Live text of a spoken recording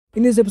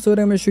In this episode,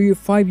 I'm going to show you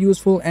 5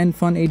 useful and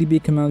fun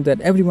ADB commands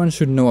that everyone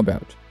should know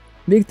about.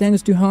 Big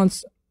thanks to Han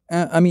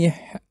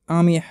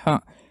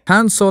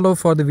Solo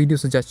for the video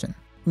suggestion.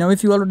 Now,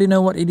 if you already know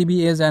what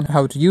ADB is and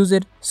how to use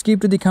it,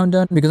 skip to the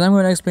countdown because I'm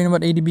going to explain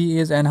what ADB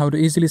is and how to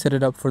easily set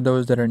it up for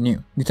those that are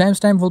new. The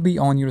timestamp will be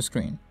on your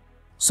screen.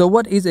 So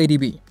what is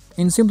ADB?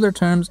 In simpler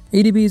terms,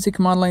 ADB is a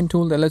command line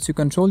tool that lets you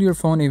control your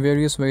phone in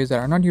various ways that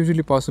are not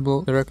usually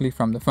possible directly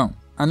from the phone,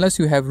 unless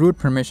you have root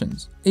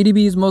permissions.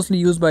 ADB is mostly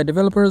used by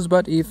developers,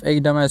 but if a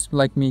dumbass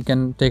like me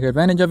can take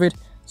advantage of it,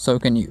 so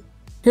can you.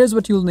 Here's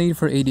what you'll need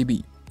for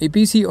ADB. A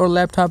PC or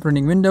laptop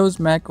running Windows,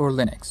 Mac or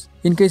Linux.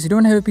 In case you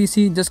don't have a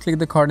PC, just click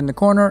the card in the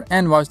corner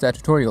and watch that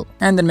tutorial,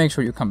 and then make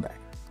sure you come back.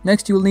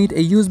 Next, you'll need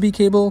a USB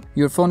cable,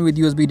 your phone with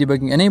USB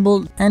debugging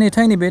enabled, and a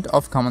tiny bit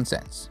of common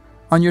sense.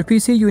 On your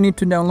PC, you need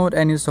to download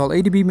and install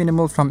ADB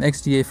Minimal from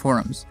XDA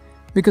forums,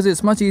 because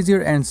it's much easier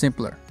and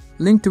simpler.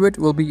 Link to it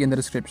will be in the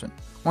description.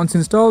 Once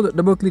installed,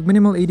 double-click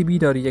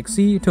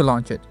minimaladb.exe to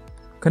launch it.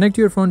 Connect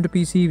your phone to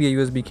PC via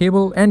USB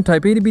cable and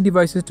type ADB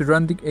devices to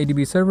run the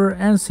ADB server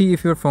and see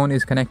if your phone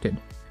is connected.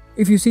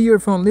 If you see your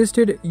phone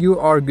listed, you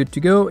are good to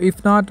go.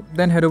 If not,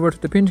 then head over to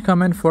the pinned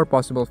comment for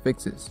possible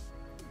fixes.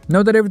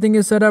 Now that everything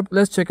is set up,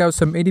 let's check out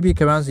some ADB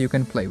commands you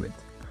can play with.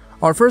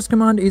 Our first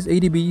command is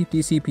ADB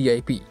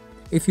TCP/IP.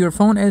 If your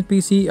phone and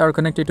PC are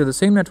connected to the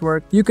same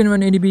network, you can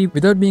run ADB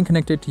without being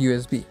connected to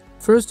USB.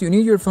 First, you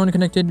need your phone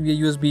connected via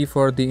USB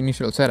for the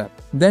initial setup.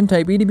 Then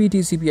type ADB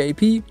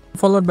TCP/IP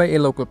followed by a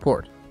local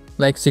port,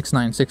 like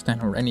 6969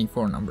 or any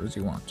 4 numbers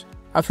you want.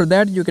 After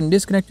that, you can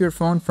disconnect your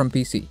phone from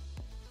PC.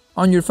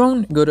 On your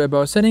phone, go to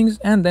About Settings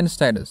and then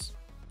Status.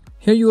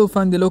 Here you will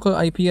find the local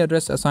IP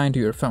address assigned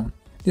to your phone.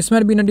 This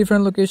might be in a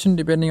different location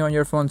depending on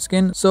your phone's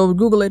skin, so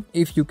Google it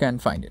if you can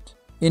find it.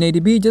 In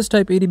ADB, just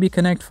type ADB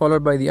connect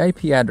followed by the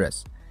IP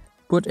address.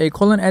 Put a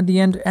colon at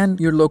the end and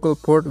your local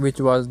port, which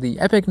was the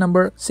epic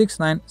number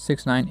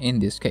 6969 in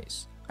this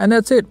case. And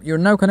that's it, you're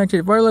now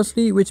connected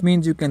wirelessly, which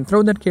means you can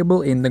throw that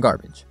cable in the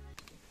garbage.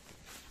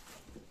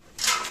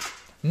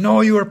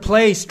 Know your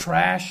place,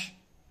 trash!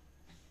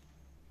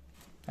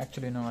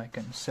 Actually, no, I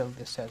can sell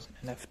this as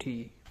an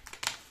NFT.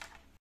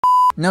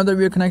 Now that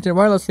we are connected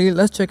wirelessly,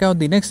 let's check out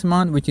the next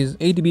command, which is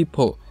ADB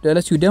pull. That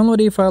lets you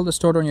download a file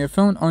stored on your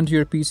phone onto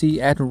your PC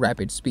at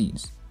rapid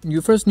speeds.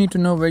 You first need to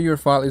know where your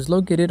file is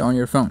located on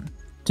your phone.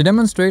 To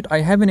demonstrate,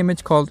 I have an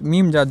image called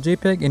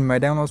meme.jpg in my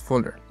downloads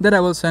folder that I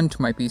will send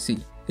to my PC.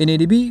 In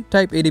ADB,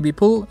 type ADB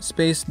pull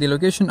space the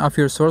location of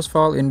your source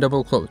file in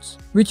double quotes,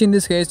 which in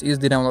this case is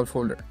the download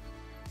folder.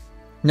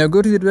 Now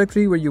go to the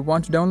directory where you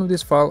want to download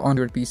this file on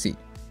your PC.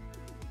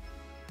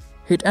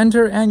 Hit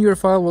enter and your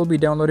file will be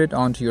downloaded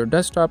onto your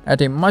desktop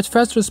at a much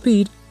faster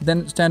speed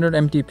than standard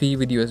MTP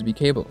with USB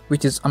cable,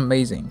 which is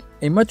amazing.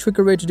 A much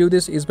quicker way to do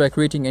this is by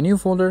creating a new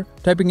folder,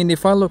 typing in the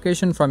file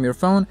location from your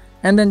phone,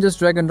 and then just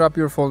drag and drop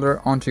your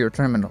folder onto your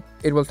terminal.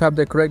 It will type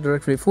the correct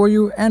directory for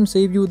you and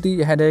save you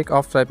the headache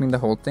of typing the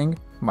whole thing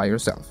by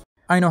yourself.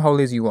 I know how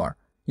lazy you are.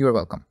 You are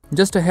welcome.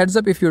 Just a heads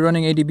up, if you're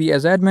running ADB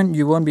as admin,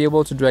 you won't be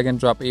able to drag and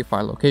drop a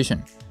file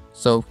location.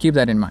 So keep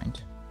that in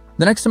mind.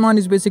 The next command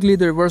is basically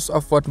the reverse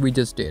of what we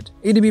just did.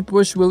 ADB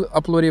push will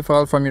upload a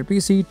file from your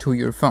PC to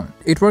your phone.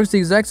 It works the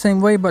exact same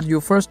way, but you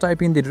first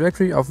type in the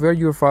directory of where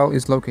your file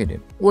is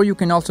located. Or you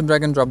can also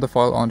drag and drop the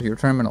file onto your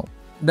terminal.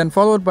 Then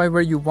followed by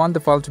where you want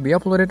the file to be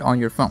uploaded on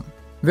your phone.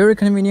 Very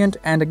convenient,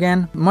 and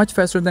again, much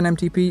faster than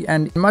MTP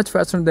and much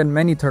faster than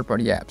many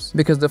third-party apps,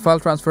 because the file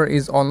transfer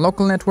is on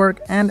local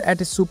network and at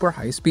a super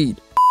high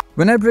speed.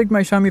 When I bricked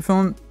my Xiaomi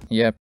phone,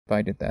 yep,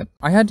 I did that,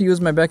 I had to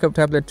use my backup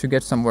tablet to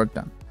get some work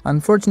done.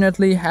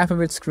 Unfortunately, half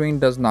of its screen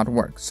does not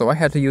work, so I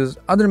had to use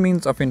other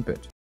means of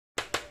input.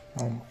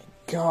 Oh my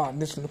god,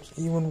 this looks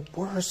even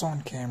worse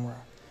on camera.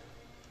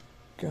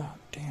 God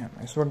damn,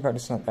 I swear to god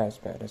it's not as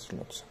bad as it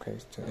looks, okay?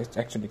 It's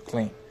actually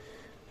clean.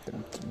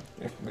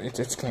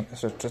 It's clean,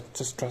 so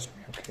just trust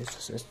me, okay?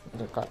 It's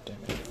god damn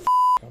it.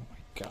 Oh my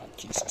god,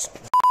 Jesus.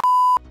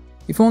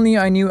 If only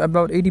I knew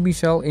about ADB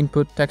shell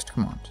input text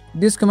command.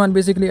 This command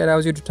basically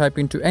allows you to type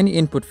into any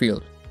input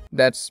field.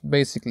 That's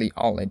basically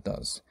all it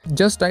does.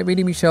 Just type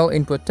ADB shell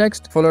input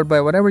text followed by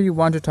whatever you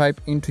want to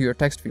type into your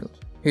text field.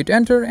 Hit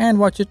enter and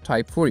watch it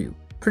type for you.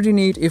 Pretty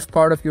neat if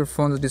part of your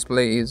phone's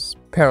display is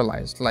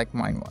paralyzed like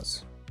mine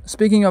was.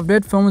 Speaking of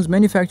dead phones,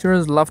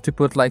 manufacturers love to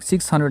put like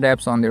 600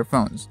 apps on their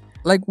phones.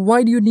 Like,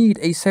 why do you need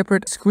a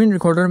separate screen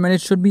recorder when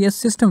it should be a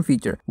system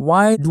feature?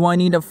 Why do I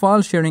need a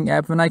file sharing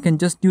app when I can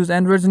just use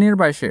Android's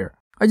nearby share?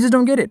 I just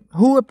don't get it.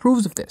 Who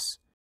approves of this?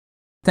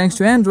 Thanks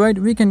to Android,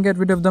 we can get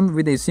rid of them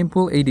with a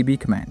simple ADB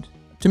command.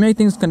 To make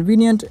things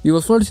convenient, you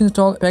will first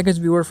install Package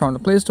Viewer from the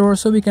Play Store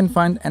so we can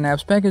find an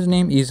app's package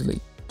name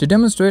easily. To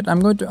demonstrate, I'm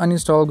going to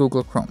uninstall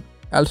Google Chrome.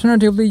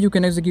 Alternatively, you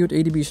can execute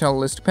ADB shell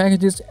list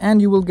packages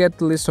and you will get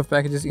the list of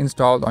packages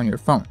installed on your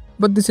phone.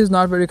 But this is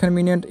not very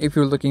convenient if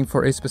you're looking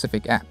for a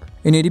specific app.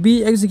 In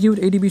ADB, execute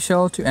ADB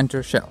shell to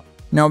enter shell.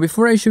 Now,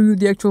 before I show you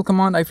the actual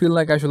command, I feel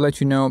like I should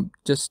let you know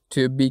just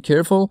to be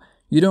careful.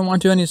 You don't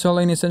want to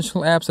uninstall any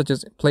essential apps such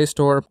as Play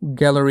Store,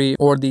 Gallery,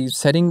 or the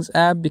Settings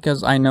app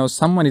because I know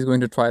someone is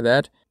going to try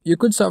that. You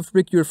could soft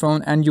brick your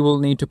phone and you will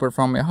need to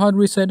perform a hard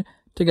reset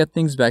to get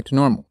things back to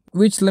normal,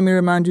 which, let me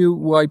remind you,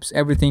 wipes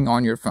everything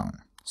on your phone.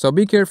 So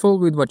be careful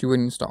with what you will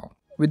install.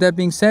 With that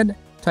being said,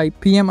 type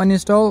pm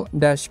uninstall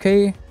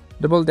 -k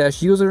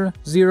 --user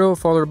 0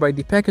 followed by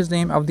the package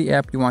name of the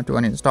app you want to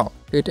uninstall.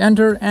 Hit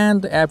enter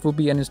and the app will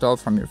be uninstalled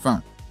from your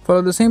phone.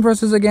 Follow the same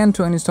process again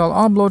to uninstall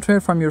all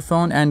bloatware from your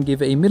phone and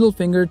give a middle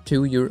finger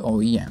to your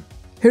OEM.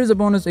 Here's a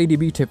bonus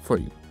ADB tip for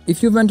you.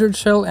 If you've entered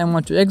shell and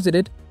want to exit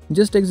it,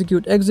 just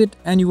execute exit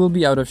and you will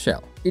be out of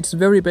shell. It's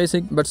very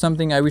basic, but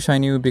something I wish I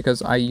knew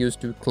because I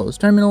used to close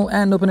terminal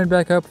and open it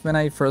back up when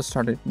I first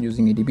started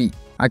using ADB.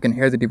 I can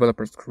hear the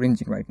developers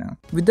cringing right now.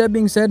 With that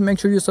being said, make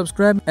sure you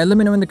subscribe and let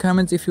me know in the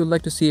comments if you'd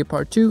like to see a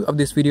part 2 of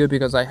this video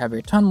because I have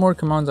a ton more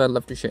commands I'd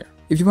love to share.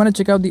 If you want to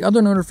check out the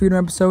other Node of Freedom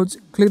episodes,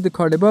 click the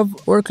card above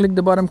or click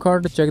the bottom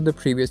card to check the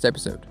previous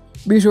episode.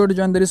 Be sure to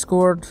join the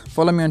Discord,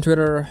 follow me on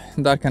Twitter,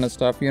 that kind of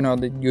stuff, you know,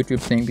 the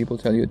YouTube thing people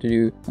tell you to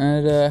do.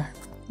 And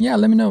yeah,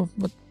 let me know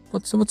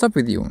what's up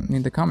with you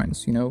in the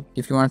comments. You know,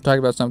 if you want to talk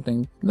about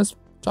something, let's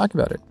talk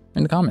about it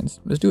in the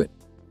comments. Let's do it.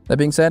 That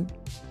being said,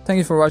 thank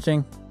you for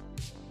watching.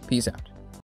 Peace out.